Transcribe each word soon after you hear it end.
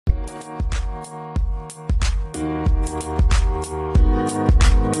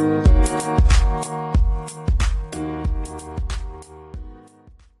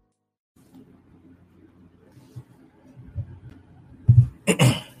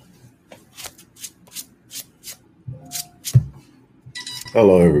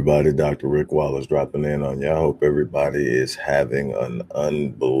Hello, everybody. Dr. Rick Wallace dropping in on you. I hope everybody is having an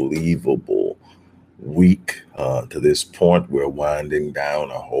unbelievable week. To this point, we're winding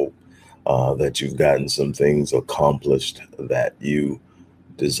down. I hope that you've gotten some things accomplished that you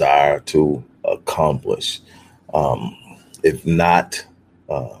desire to accomplish. If not,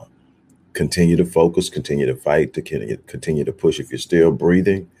 continue to focus, continue to fight, to continue to push. If you're still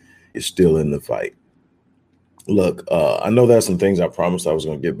breathing, you're still in the fight. Look, I know there's some things I promised I was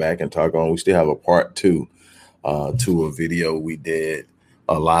going to get back and talk on. We still have a part two to a video we did,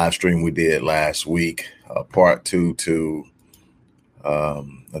 a live stream we did last week, part two to,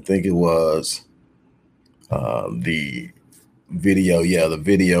 I think it was the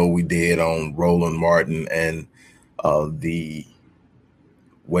video we did on Roland Martin and the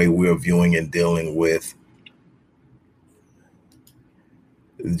way we're viewing and dealing with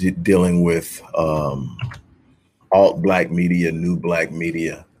alt black media, new black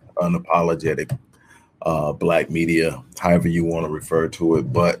media, unapologetic black media, however you want to refer to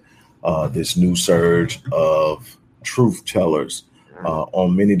it. But this new surge of truth tellers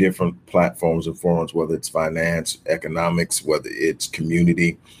on many different platforms and forums, whether it's finance, economics, whether it's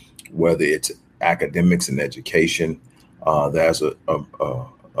community, whether it's academics and education. There's a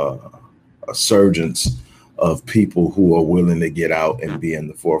surgence of people who are willing to get out and be in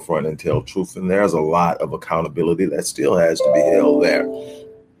the forefront and tell truth. And there's a lot of accountability that still has to be held there.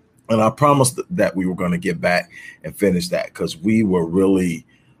 And I promised that we were going to get back and finish that because we were really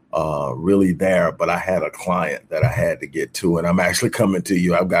there. But I had a client that I had to get to, and I'm actually coming to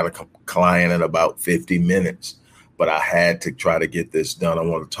you. I've got a client in about 50 minutes, but I had to try to get this done. I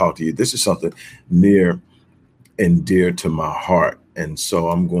want to talk to you. This is something near and dear to my heart. And so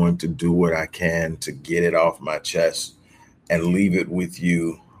I'm going to do what I can to get it off my chest and leave it with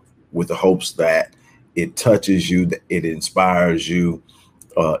you with the hopes that it touches you, that it inspires you,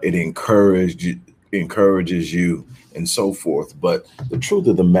 it encourages you and so forth. But the truth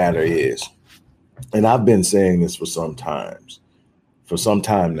of the matter is, and I've been saying this for some time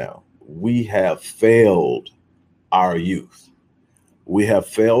now, we have failed our youth. We have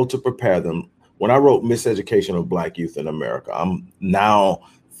failed to prepare them. When I wrote Miseducation of Black Youth in America, I'm now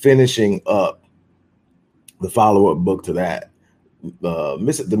finishing up the follow-up book to that. The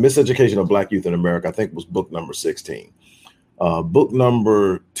Miseducation of Black Youth in America, I think was book number 16. Book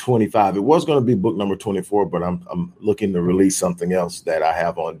number 25, it was going to be book number 24, but I'm looking to release something else that I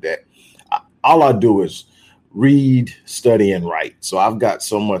have on deck. All I do is read, study, and write. So I've got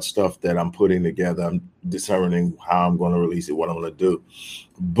so much stuff that I'm putting together. I'm determining how I'm going to release it, what I'm going to do.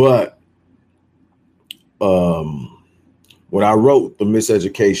 But when I wrote The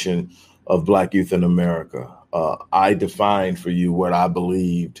Miseducation of Black Youth in America, I defined for you what I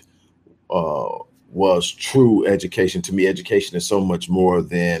believed was true education. To me, education is so much more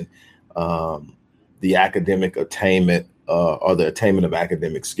than the academic attainment or the attainment of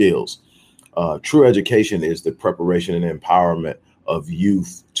academic skills. True education is the preparation and empowerment of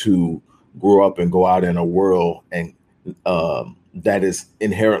youth to grow up and go out in a world and that is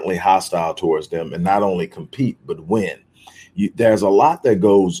inherently hostile towards them and not only compete, but win. There's a lot that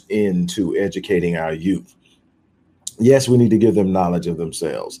goes into educating our youth. Yes, we need to give them knowledge of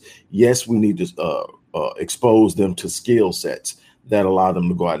themselves. Yes, we need to expose them to skill sets that allow them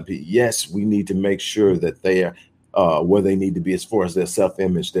to go out and compete. Yes, we need to make sure that they are where they need to be as far as their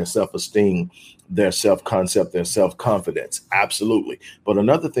self-image, their self-esteem, their self-concept, their self-confidence. Absolutely. But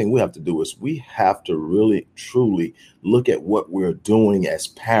another thing we have to do is we have to really, truly look at what we're doing as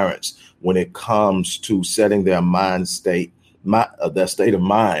parents when it comes to setting their mind state, their state of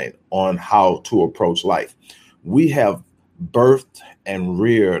mind on how to approach life. We have birthed and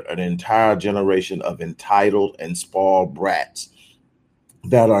reared an entire generation of entitled and spoiled brats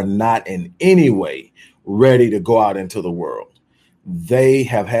that are not in any way ready to go out into the world. They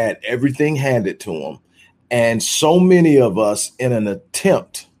have had everything handed to them. And so many of us, in an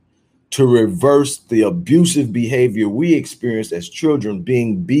attempt to reverse the abusive behavior we experienced as children,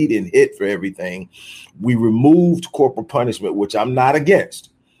 being beat and hit for everything, we removed corporal punishment, which I'm not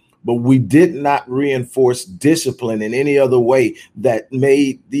against, but we did not reinforce discipline in any other way that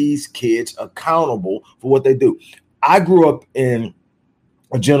made these kids accountable for what they do. I grew up in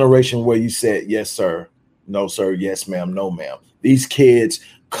a generation where you said, yes, sir, no, sir, yes, ma'am, no, ma'am. These kids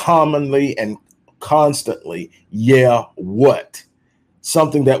commonly and constantly, yeah, what?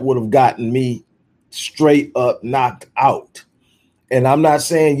 Something that would have gotten me straight up knocked out. And I'm not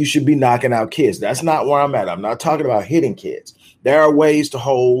saying you should be knocking out kids. That's not where I'm at. I'm not talking about hitting kids. There are ways to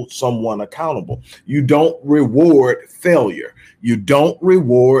hold someone accountable. You don't reward failure. You don't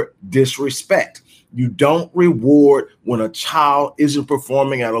reward disrespect. You don't reward when a child isn't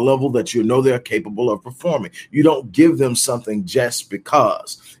performing at a level that you know they're capable of performing. You don't give them something just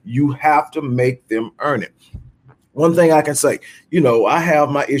because. You have to make them earn it. One thing I can say, I have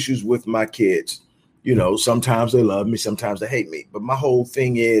my issues with my kids. Sometimes they love me, sometimes they hate me. But my whole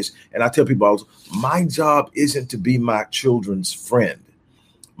thing is, and I tell people all, my job isn't to be my children's friend.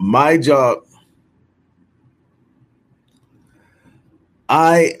 My job,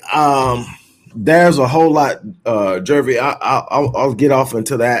 there's a whole lot, Jervy. I'll get off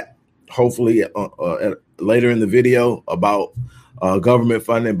into that hopefully later in the video about government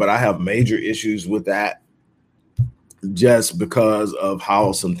funding, but I have major issues with that just because of how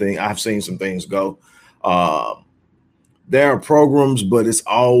I've seen some things go. There are programs, but it's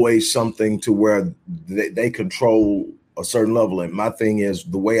always something to where they control a certain level. And my thing is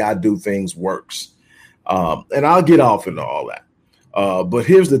the way I do things works. And I'll get off into all that. But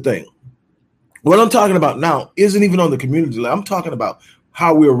here's the thing. What I'm talking about now isn't even on the community level. I'm talking about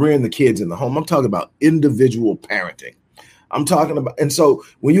how we're rearing the kids in the home. I'm talking about individual parenting. I'm talking about, and so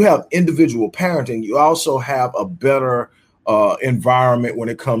when you have individual parenting, you also have a better environment when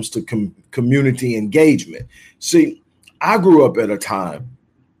it comes to community engagement. See, I grew up at a time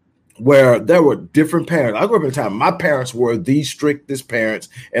where there were different parents. I grew up at a time, my parents were the strictest parents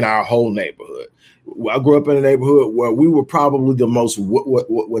in our whole neighborhood. I grew up in a neighborhood where we were probably the most,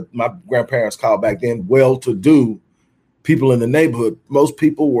 what my grandparents called back then, well-to-do people in the neighborhood. Most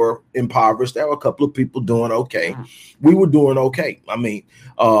people were impoverished. There were a couple of people doing okay. We were doing okay. I mean,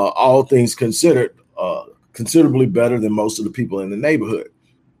 all things considered, considerably better than most of the people in the neighborhood.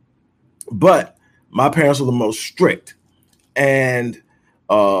 But my parents were the most strict. And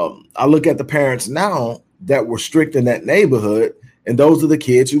I look at the parents now that were strict in that neighborhood, and those are the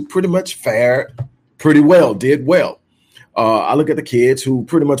kids who pretty much fared pretty well, did well. I look at the kids who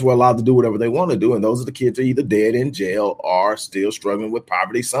pretty much were allowed to do whatever they want to do, and those are the kids who are either dead in jail or still struggling with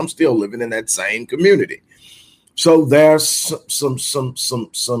poverty. Some still living in that same community. So there's some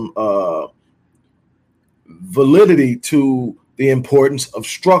validity to the importance of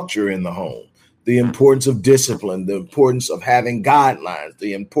structure in the home, the importance of discipline, the importance of having guidelines,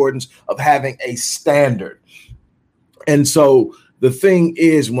 the importance of having a standard. And so the thing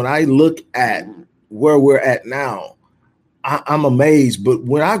is, when I look at where we're at now, I'm amazed. But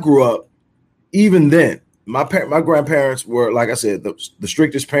when I grew up, even then, my grandparents were, like I said, the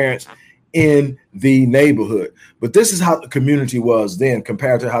strictest parents in the neighborhood. But this is how the community was then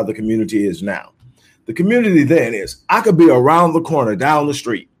compared to how the community is now. The community then is, I could be around the corner, down the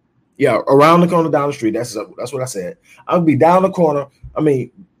street. Yeah, around the corner, down the street. That's what I said. I would be down the corner.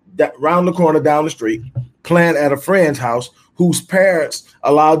 Around the corner, down the street, playing at a friend's house whose parents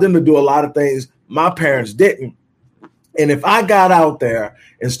allowed them to do a lot of things my parents didn't. And if I got out there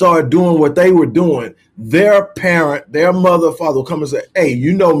and started doing what they were doing, their parent, their mother, father will come and say, hey,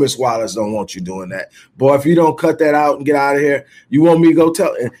 Miss Wallace don't want you doing that. Boy, if you don't cut that out and get out of here, you want me to go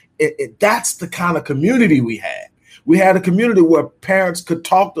tell. And that's the kind of community we had. We had a community where parents could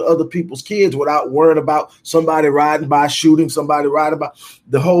talk to other people's kids without worrying about somebody riding by, shooting somebody, riding by,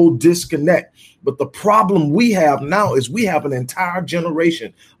 the whole disconnect. But the problem we have now is we have an entire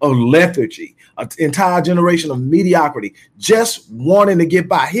generation of lethargy, an entire generation of mediocrity, just wanting to get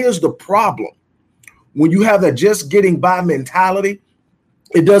by. Here's the problem. When you have that just getting by mentality,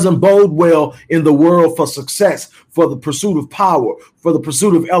 it doesn't bode well in the world for success, for the pursuit of power, for the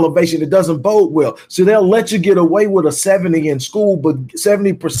pursuit of elevation. It doesn't bode well. So they'll let you get away with a 70 in school, but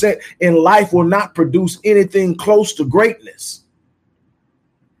 70% in life will not produce anything close to greatness.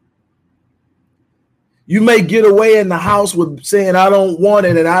 You may get away in the house with saying, I don't want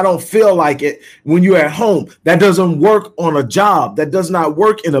it and I don't feel like it when you're at home. That doesn't work on a job. That does not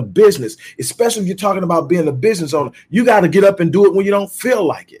work in a business, especially if you're talking about being a business owner. You got to get up and do it when you don't feel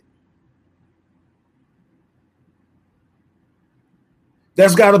like it.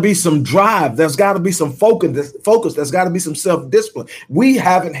 There's got to be some drive. There's got to be some focus. There's got to be some self-discipline. We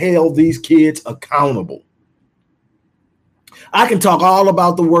haven't held these kids accountable. I can talk all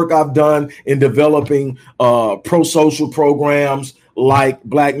about the work I've done in developing pro-social programs like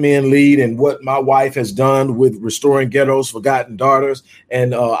Black Men Lead and what my wife has done with Restoring Ghetto's Forgotten Daughters.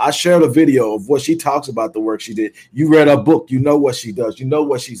 And I shared a video of what she talks about, the work she did. You read her book. You know what she does. You know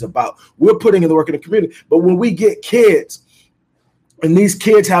what she's about. We're putting in the work in the community. But when we get kids and these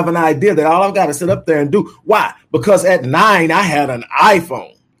kids have an idea that all I've got to sit up there and do. Why? Because at 9, I had an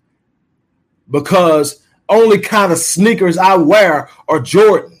iPhone. Because only kind of sneakers I wear are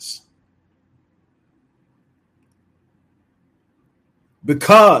Jordans.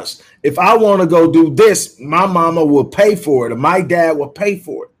 Because if I want to go do this, my mama will pay for it or my dad will pay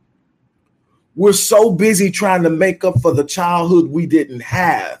for it. We're so busy trying to make up for the childhood we didn't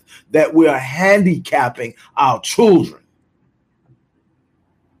have that we are handicapping our children.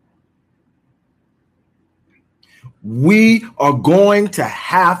 We are going to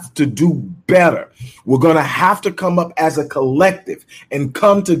have to do better. We're going to have to come up as a collective and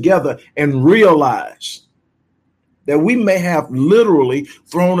come together and realize that we may have literally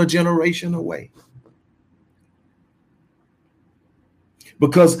thrown a generation away.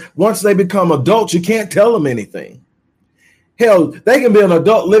 Because once they become adults, you can't tell them anything. Hell, they can be an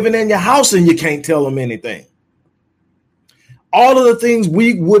adult living in your house and you can't tell them anything. All of the things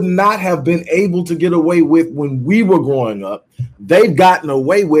we would not have been able to get away with when we were growing up, they've gotten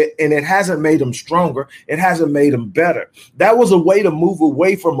away with, and it hasn't made them stronger. It hasn't made them better. That was a way to move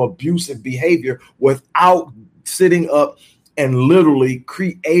away from abusive behavior without sitting up and literally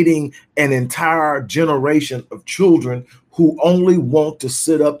creating an entire generation of children who only want to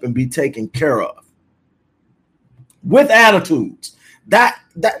sit up and be taken care of with attitudes. That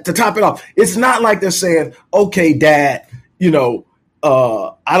to top it off, it's not like they're saying, okay, dad,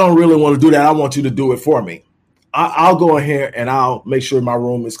 I don't really want to do that. I want you to do it for me. I'll go in here and I'll make sure my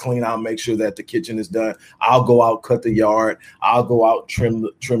room is clean. I'll make sure that the kitchen is done. I'll go out, cut the yard. I'll go out, trim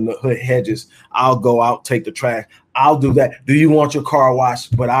the hedges. I'll go out, take the trash. I'll do that. Do you want your car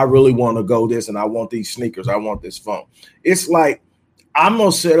washed? But I really want to go this, and I want these sneakers. I want this phone. It's like, I'm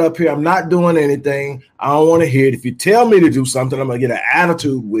going to sit up here. I'm not doing anything. I don't want to hear it. If you tell me to do something, I'm going to get an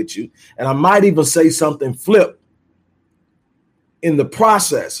attitude with you. And I might even say something flip in the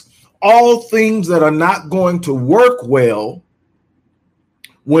process. All things that are not going to work well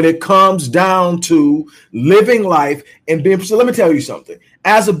when it comes down to living life and being. So let me tell you something.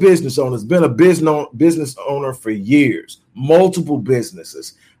 As a business owner, it's been a business owner for years, multiple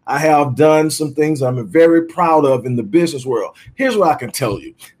businesses. I have done some things I'm very proud of in the business world. Here's what I can tell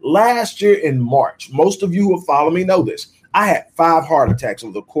you. Last year in March, most of you who follow me know this. I had 5 heart attacks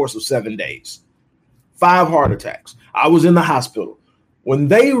over the course of 7 days. 5 heart attacks. I was in the hospital. When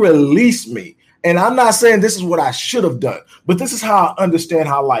they released me, and I'm not saying this is what I should have done, but this is how I understand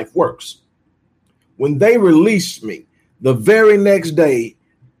how life works. When they released me, the very next day,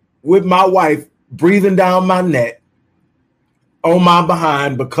 with my wife breathing down my neck, on my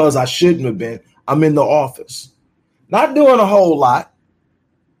behind because I shouldn't have been, I'm in the office. Not doing a whole lot,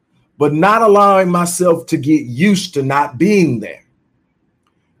 but not allowing myself to get used to not being there.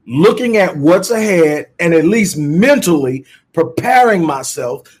 Looking at what's ahead and at least mentally preparing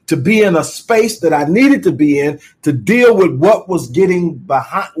myself to be in a space that I needed to be in to deal with what I was getting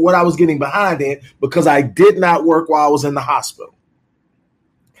behind in, because I did not work while I was in the hospital.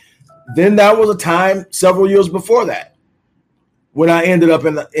 Then there was a time several years before that when I ended up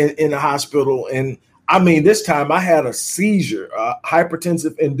in the hospital. And I mean, this time I had a seizure, a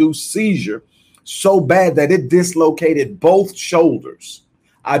hypertensive induced seizure so bad that it dislocated both shoulders.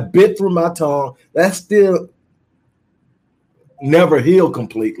 I bit through my tongue. That still never healed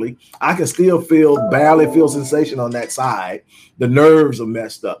completely. I can still barely feel sensation on that side. The nerves are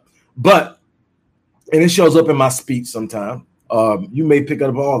messed up. And it shows up in my speech sometimes. You may pick it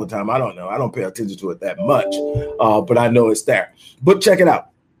up all the time. I don't know. I don't pay attention to it that much, but I know it's there. But check it out.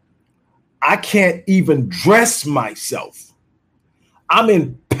 I can't even dress myself. I'm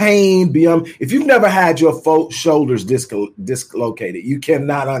in pain beyond. If you've never had your shoulders dislocated, you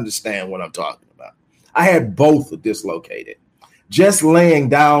cannot understand what I'm talking about. I had both dislocated. Just laying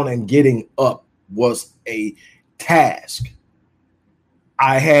down and getting up was a task.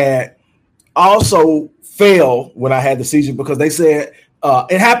 I had also fell when I had the seizure because they said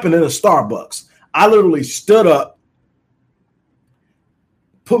it happened in a Starbucks. I literally stood up,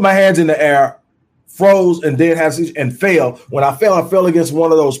 put my hands in the air, froze, and then had a seizure and fell. When I fell against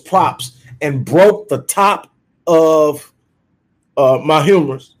one of those props and broke the top of my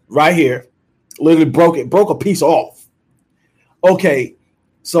humerus right here. Literally broke a piece off. Okay,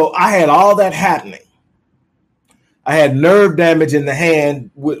 so I had all that happening. I had nerve damage in the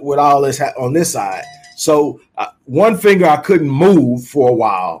hand with all this on this side. So one finger I couldn't move for a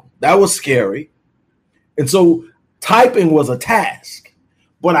while. That was scary. And so typing was a task.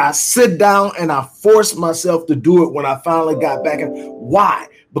 But I sit down and I forced myself to do it when I finally got back. Why?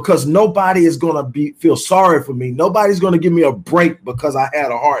 Because nobody is going to feel sorry for me. Nobody's going to give me a break because I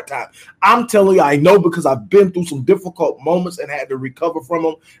had a hard time. I'm telling you, I know, because I've been through some difficult moments and had to recover from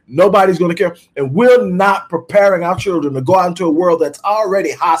them. Nobody's going to care. And we're not preparing our children to go out into a world that's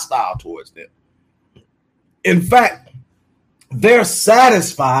already hostile towards them. In fact, they're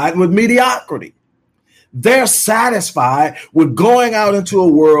satisfied with mediocrity. They're satisfied with going out into a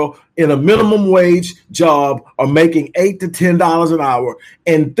world in a minimum wage job or making $8 to $10 an hour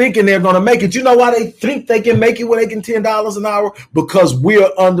and thinking they're going to make it. You know why they think they can make it when they can $10 an hour? Because we're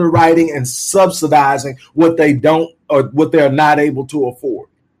underwriting and subsidizing what they don't or what they're not able to afford.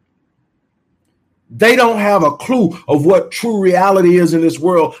 They don't have a clue of what true reality is in this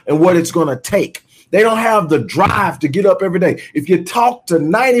world and what it's going to take. They don't have the drive to get up every day. If you talk to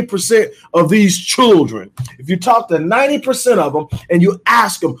 90% of these children, if you talk to 90% of them and you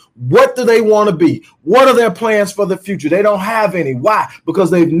ask them, what do they want to be? What are their plans for the future? They don't have any. Why?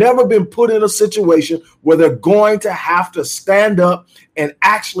 Because they've never been put in a situation where they're going to have to stand up and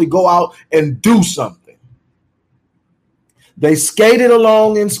actually go out and do something. They skated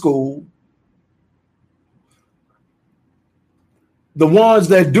along in school. The ones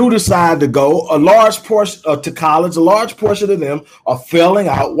that do decide to go, a large portion to college, a large portion of them are failing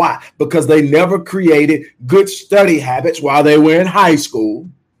out. Why? Because they never created good study habits while they were in high school.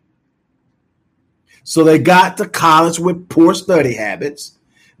 So they got to college with poor study habits.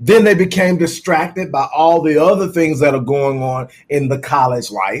 Then they became distracted by all the other things that are going on in the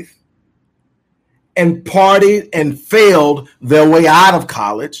college life and partied and failed their way out of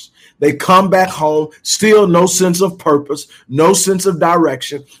college. They come back home, still no sense of purpose, no sense of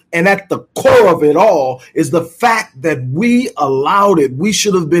direction. And at the core of it all is the fact that we allowed it. We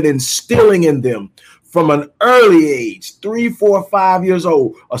should have been instilling in them from an early age, 3, 4, 5 years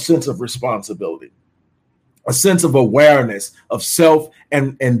old, a sense of responsibility, a sense of awareness of self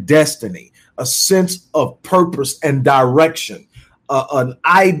and destiny, a sense of purpose and direction. An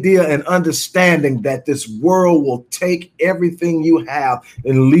idea and understanding that this world will take everything you have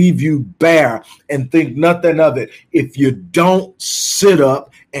and leave you bare and think nothing of it if you don't sit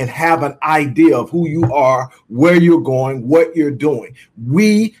up and have an idea of who you are, where you're going, what you're doing.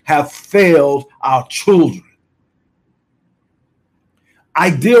 We have failed our children.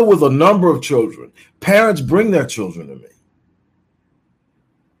 I deal with a number of children. Parents bring their children to me.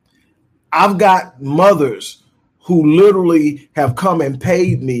 I've got mothers who literally have come and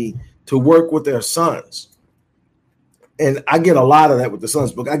paid me to work with their sons. And I get a lot of that with the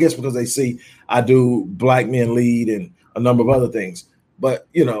sons, but I guess because they see I do Black Men Lead and a number of other things. But,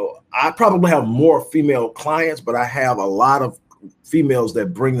 you know, I probably have more female clients, but I have a lot of females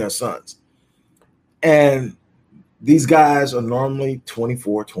that bring their sons. And these guys are normally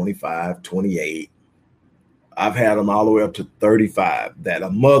 24, 25, 28. I've had them all the way up to 35 that a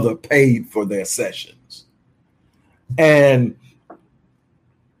mother paid for their sessions. And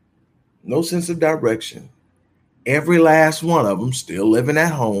no sense of direction. Every last one of them still living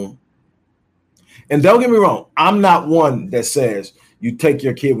at home. And don't get me wrong, I'm not one that says you take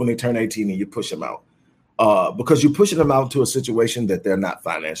your kid when they turn 18 and you push them out because you're pushing them out to a situation that they're not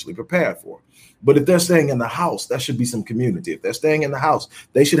financially prepared for. But if they're staying in the house, that should be some community. If they're staying in the house,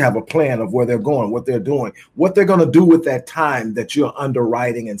 they should have a plan of where they're going, what they're doing, what they're going to do with that time that you're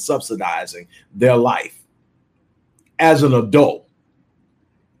underwriting and subsidizing their life. As an adult,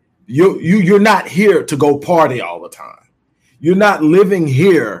 you're not here to go party all the time. You're not living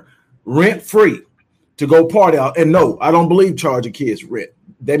here rent free to go party out. And no, I don't believe charging kids rent.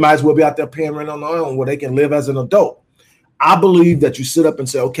 They might as well be out there paying rent on their own where they can live as an adult. I believe that you sit up and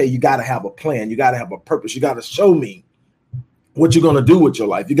say, okay, you got to have a plan. You got to have a purpose. You got to show me what you're going to do with your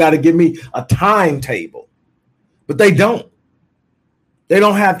life. You got to give me a timetable. But they don't. They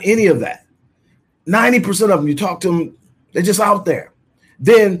don't have any of that. 90% of them, you talk to them, they're just out there.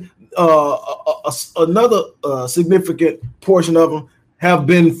 Then another significant portion of them have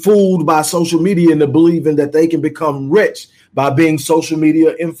been fooled by social media into believing that they can become rich by being social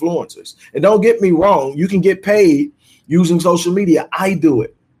media influencers. And don't get me wrong, you can get paid using social media. I do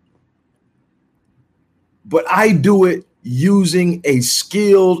it. But I do it using a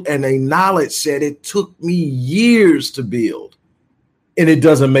skill and a knowledge set it took me years to build. And it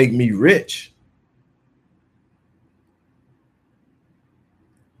doesn't make me rich.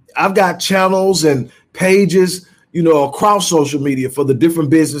 I've got channels and pages, you know, across social media for the different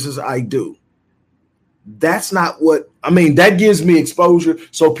businesses I do. That's not what, I mean, that gives me exposure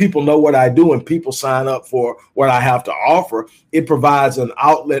so people know what I do and people sign up for what I have to offer. It provides an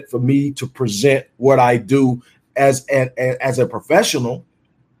outlet for me to present what I do as a professional.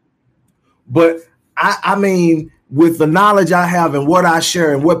 But I mean, with the knowledge I have and what I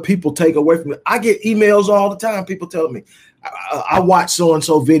share and what people take away from it, I get emails all the time. People tell me, I watched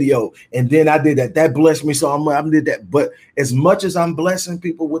so-and-so video and then I did that. That blessed me. So I did that. But as much as I'm blessing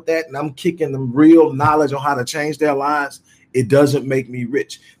people with that and I'm kicking them real knowledge on how to change their lives, It doesn't make me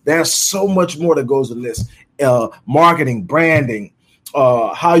rich. There's so much more that goes in this. Marketing, branding,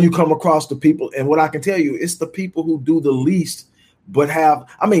 how you come across the people. And what I can tell you, it's the people who do the least, but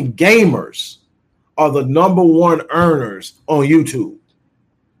gamers are the number one earners on YouTube.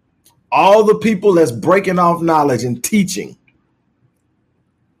 All the people that's breaking off knowledge and teaching,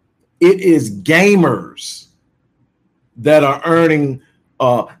 it is gamers that are earning.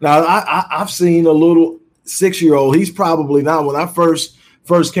 Now, I've seen a little 6-year-old. He's probably now, when I first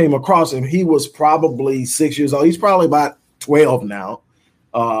came across him, he was probably 6 years old. He's probably about 12 now.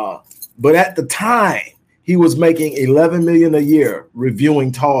 But at the time, he was making $11 million a year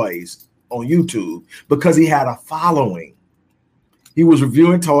reviewing toys on YouTube because he had a following. He was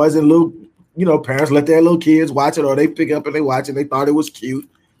reviewing toys, and parents let their little kids watch it, or they pick up and they watch it. They thought it was cute.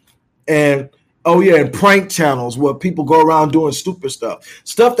 And and prank channels where people go around doing stupid stuff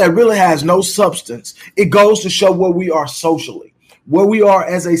that really has no substance. It goes to show where we are socially, where we are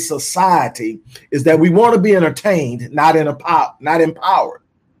as a society, is that we want to be entertained, not empowered.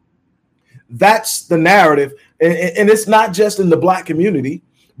 That's the narrative, and it's not just in the Black community.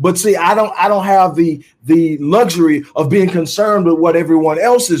 But see, I don't have the luxury of being concerned with what everyone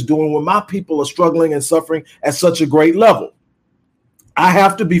else is doing when my people are struggling and suffering at such a great level. I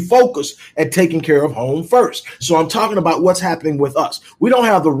have to be focused at taking care of home first. So I'm talking about what's happening with us. We don't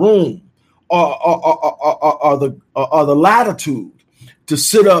have the room or the latitude to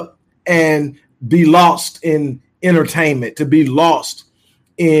sit up and be lost in entertainment, to be lost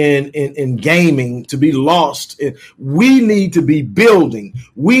in gaming, to be lost in. We need to be building.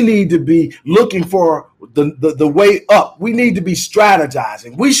 We need to be looking for the way up. We need to be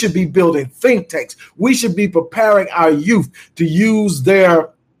strategizing. We should be building think tanks. We should be preparing our youth to use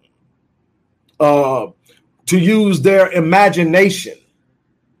their imagination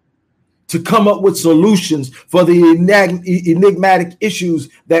to come up with solutions for the enigmatic issues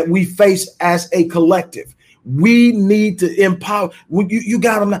that we face as a collective. We need to empower. You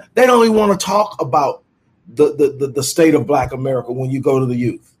got them. They don't even want to talk about the state of Black America when you go to the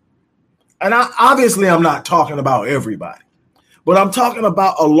youth. And I'm not talking about everybody, but I'm talking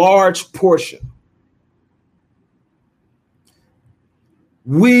about a large portion.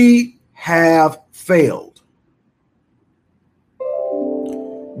 We have failed.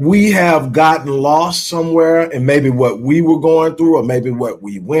 We have gotten lost somewhere, and maybe what we were going through, or maybe what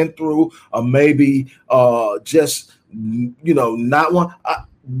we went through, or maybe not one.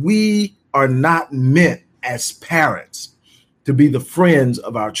 We are not meant as parents to be the friends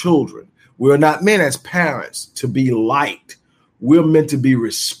of our children. We're not meant as parents to be liked. We're meant to be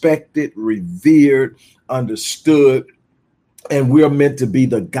respected, revered, understood, and we're meant to be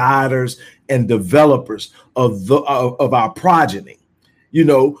the guiders and developers of our progeny.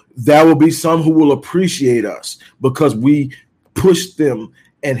 There will be some who will appreciate us because we pushed them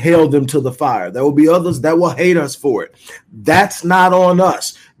and held them to the fire. There will be others that will hate us for it. That's not on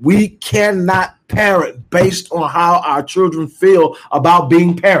us. We cannot parent based on how our children feel about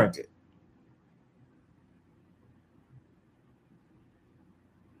being parented.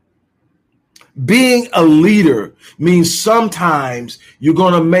 Being a leader means sometimes you're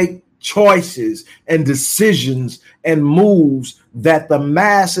going to make choices and decisions and moves that the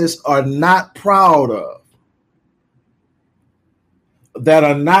masses are not proud of, that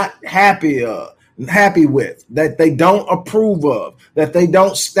are not happy with, that they don't approve of, that they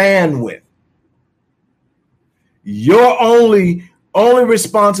don't stand with. Your only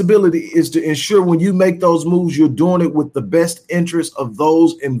responsibility is to ensure when you make those moves, you're doing it with the best interest of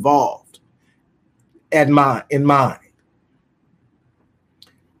those involved in mind.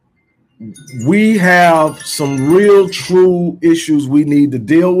 We have some real, true issues we need to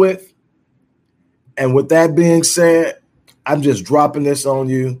deal with. And with that being said, I'm just dropping this on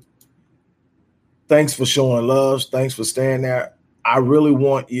you. Thanks for showing love. Thanks for staying there. I really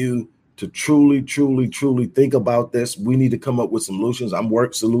want you to truly, truly, truly think about this. We need to come up with solutions. I'm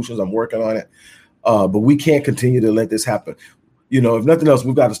working on it. But we can't continue to let this happen. If nothing else,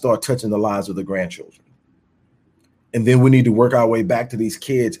 we've got to start touching the lives of the grandchildren. And then we need to work our way back to these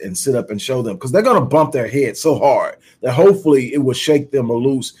kids and sit up and show them, because they're going to bump their head so hard that hopefully it will shake them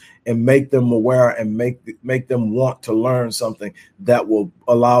loose and make them aware and make them want to learn something that will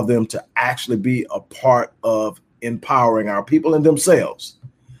allow them to actually be a part of empowering our people and themselves.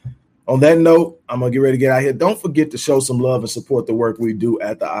 On that note, I'm going to get ready to get out here. Don't forget to show some love and support the work we do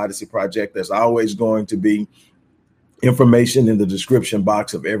at the Odyssey Project. There's always going to be information in the description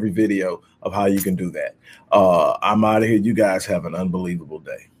box of every video of how you can do that. I'm out of here. You guys have an unbelievable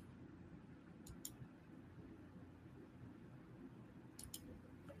day.